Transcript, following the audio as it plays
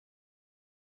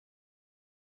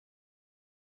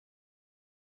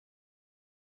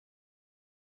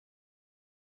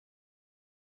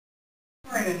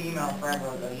in an email forever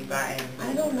ago, you got in.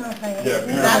 I don't know if I am. Yeah,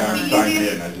 apparently I'm signed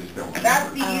in, I just don't.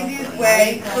 That's the easiest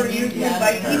way for you to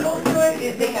invite people to it,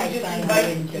 is they can just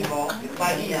invite people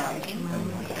by email.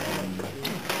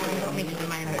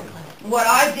 What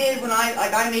I did when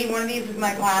I made one of these with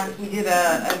my class, we did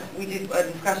a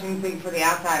discussion thing for the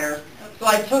outsiders. So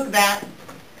I took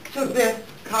this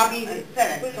copy and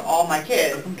sent it to all my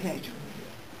kids. Okay.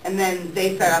 And then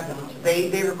they set up, they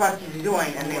requested to join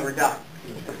and they were done.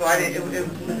 So I did,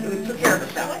 it took care of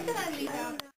itself. What did I leave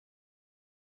out?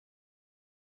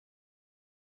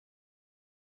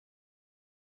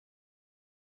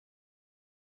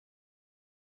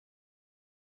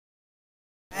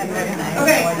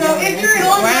 Okay, so if you're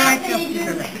on that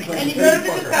pages and you go to the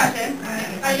discussion,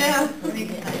 I know,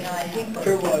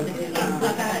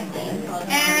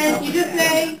 and you just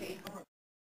say,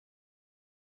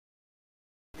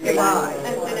 Five.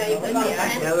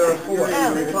 Now there are four. I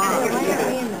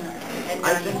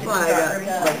just thought I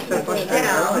got like so frustrated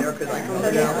earlier because I couldn't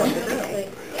figure out what to do.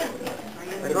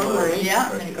 I go right. yeah,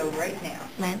 I'm gonna go right now.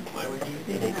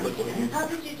 How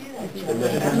did you do that?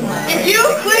 If you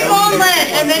click on Len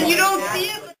and then you don't see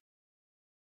it.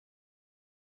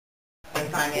 I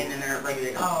sign in and they're ready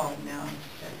to go. Oh, no.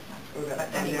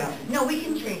 But anyway, no, we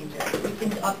can change it. We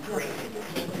can upgrade it.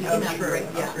 We can upgrade,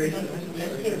 yeah.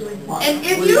 And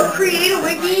if you create a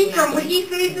wiki from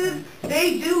Wikispaces,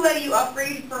 they do let you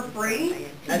upgrade for free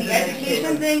to the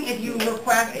education thing if you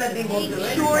request that they will do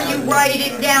it. Sure, you write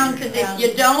it down, because if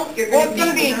you don't, you're Well, going it's to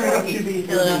gonna be be in your wiki.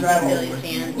 fill it up until you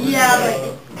can. Yeah,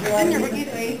 but it's in your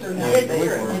Wikispace or not?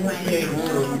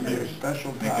 It's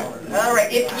Special power. All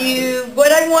right, if you,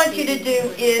 what I want you to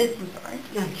do is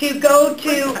to go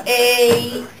to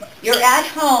you're at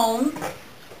home,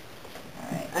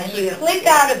 and you click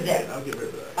out of this, I'll get rid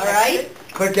of that. all right?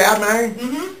 Click out, Mary?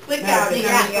 Click out,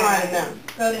 yeah.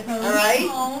 Go to home. All right?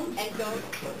 And go,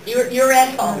 you're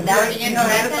at home. Now you know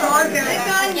at home. Click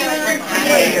on user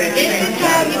creator. This is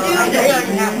how you do this.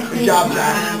 Good job,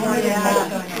 Zach.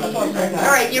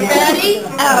 All right, you ready?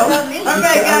 Oh.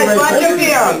 Okay, guys, watch your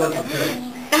video.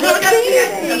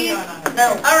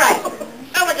 All right.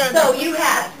 So you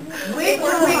have, which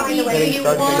wiki do you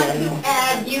want to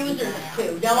add users to?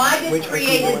 Now I just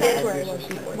created this.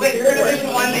 Wait, you're gonna pick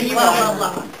one that you Blah, want.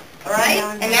 blah, blah. All right?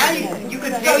 And now you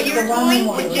could So pick you're the one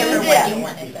going to do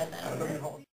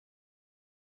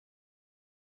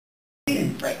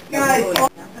this. Guys,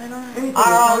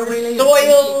 Our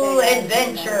soil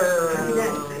adventure.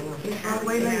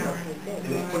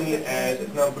 It's putting it as,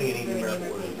 it's not putting any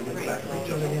numerical words. It's exactly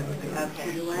just.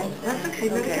 That's okay,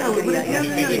 let it go. What if you have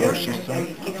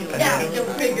Yeah, we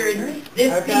just figured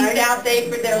this piece out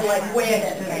there, for they're like,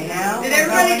 where? okay, now. Did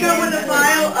everybody come with a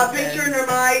file, a picture in their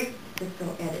My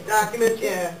Documents?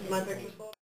 Yeah, my picture's